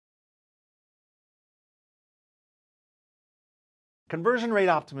Conversion rate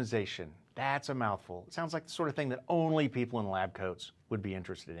optimization, that's a mouthful. It sounds like the sort of thing that only people in lab coats would be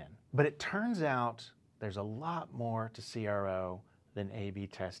interested in. But it turns out there's a lot more to CRO than A/B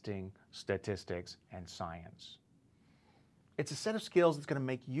testing, statistics, and science. It's a set of skills that's going to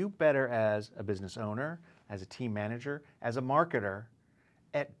make you better as a business owner, as a team manager, as a marketer,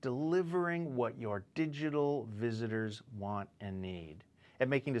 at delivering what your digital visitors want and need, at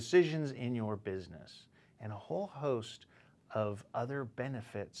making decisions in your business, and a whole host of other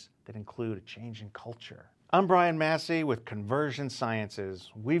benefits that include a change in culture. I'm Brian Massey with Conversion Sciences.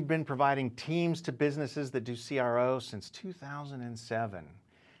 We've been providing teams to businesses that do CRO since 2007.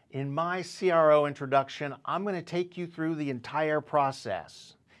 In my CRO introduction, I'm going to take you through the entire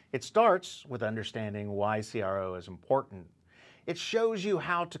process. It starts with understanding why CRO is important. It shows you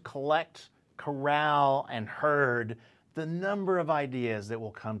how to collect, corral, and herd the number of ideas that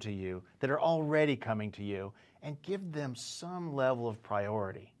will come to you, that are already coming to you, and give them some level of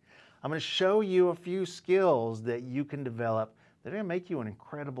priority. I'm going to show you a few skills that you can develop that are going to make you an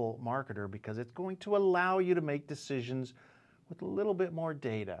incredible marketer, because it's going to allow you to make decisions with a little bit more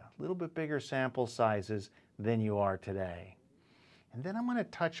data, a little bit bigger sample sizes than you are today. And then I'm going to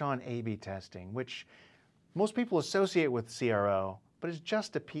touch on A/B testing, which most people associate with CRO, but is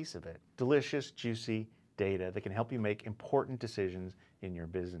just a piece of it. Delicious, juicy data that can help you make important decisions in your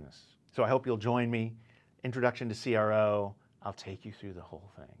business. So I hope you'll join me. Introduction to CRO, I'll take you through the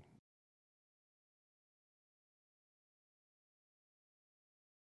whole thing.